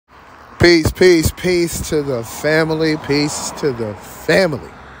Peace, peace, peace to the family. Peace to the family.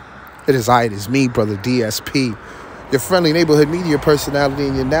 It is me, Brother DSP, your friendly neighborhood media personality,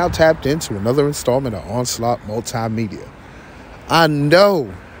 and you're now tapped into another installment of Onslaught Multimedia. I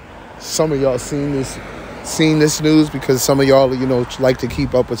know some of y'all seen this news because some of y'all, like to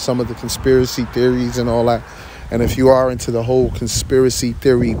keep up with some of the conspiracy theories and all that. And if you are into the whole conspiracy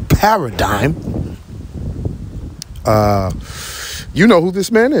theory paradigm, you know who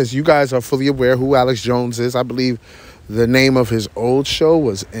this man is. You guys are fully aware who Alex Jones is. I believe the name of his old show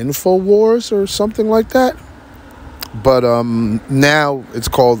was InfoWars or something like that. But now it's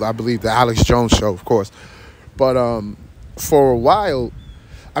called, I believe, the Alex Jones Show, of course. But for a while,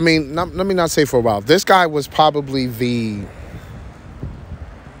 let me not say for a while. This guy was probably the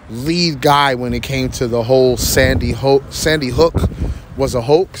lead guy when it came to the whole Sandy Hook was a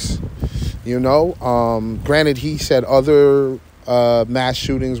hoax. Granted, he said other mass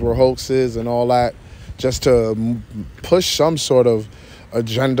shootings were hoaxes and all that, just to push some sort of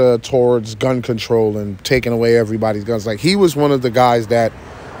agenda towards gun control and taking away everybody's guns. Like, he was one of the guys that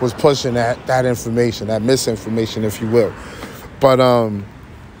was pushing that information, that misinformation, if you will. But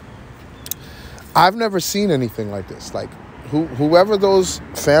I've never seen anything like this. Like, whoever those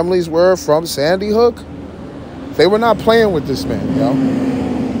families were from Sandy Hook, they were not playing with this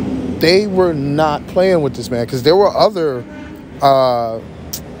man, They were not playing with this man, because there were other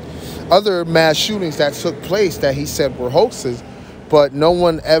mass shootings that took place that he said were hoaxes, but no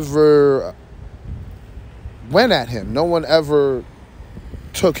one ever went at him. No one ever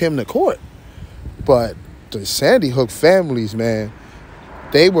took him to court. But the Sandy Hook families, man,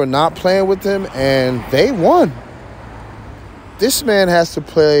 they were not playing with him, and they won. This man has to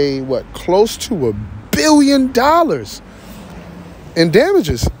pay, close to $1 billion in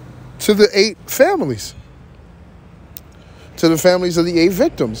damages to the 8 families. To the families of the 8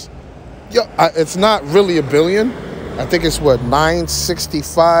 victims. It's not really $1 billion. I think it's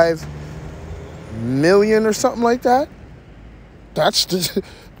 $965 million or something like that. That's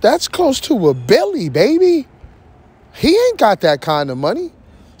close to $1 billion, baby. He ain't got that kind of money.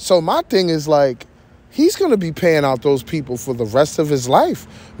 So my thing is, he's going to be paying out those people for the rest of his life,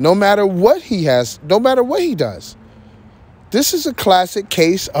 no matter what he has, no matter what he does. This is a classic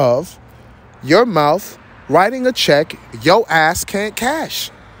case of your mouth writing a check your ass can't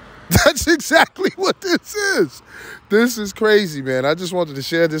cash. That's exactly what this is. This is crazy, man. I just wanted to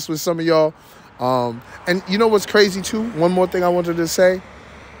share this with some of y'all. And you know what's crazy, too? One more thing I wanted to say.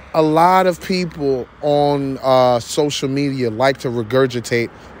 A lot of people on social media like to regurgitate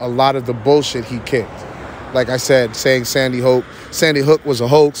a lot of the bullshit he kicked. Like I said, saying Sandy Hook was a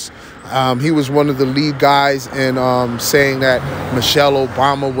hoax. He was one of the lead guys in saying that Michelle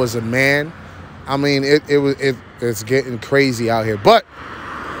Obama was a man. I mean, it's getting crazy out here. But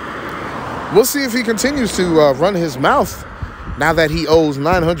we'll see if he continues to run his mouth now that he owes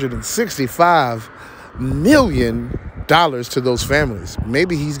 $965 million to those families.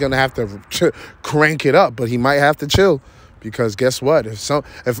 Maybe he's going to have to crank it up, but he might have to chill, because guess what?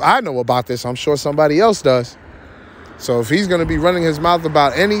 If I know about this, I'm sure somebody else does. So if he's going to be running his mouth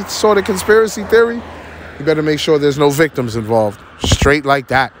about any sort of conspiracy theory, you better make sure there's no victims involved. Straight like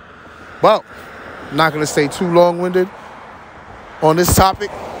that. Well, I'm not going to stay too long-winded on this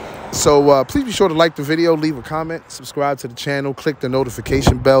topic. So please be sure to like the video, leave a comment, subscribe to the channel, click the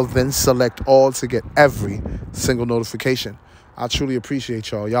notification bell, then select all to get every single notification. I truly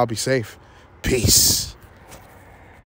appreciate y'all. Y'all be safe. Peace.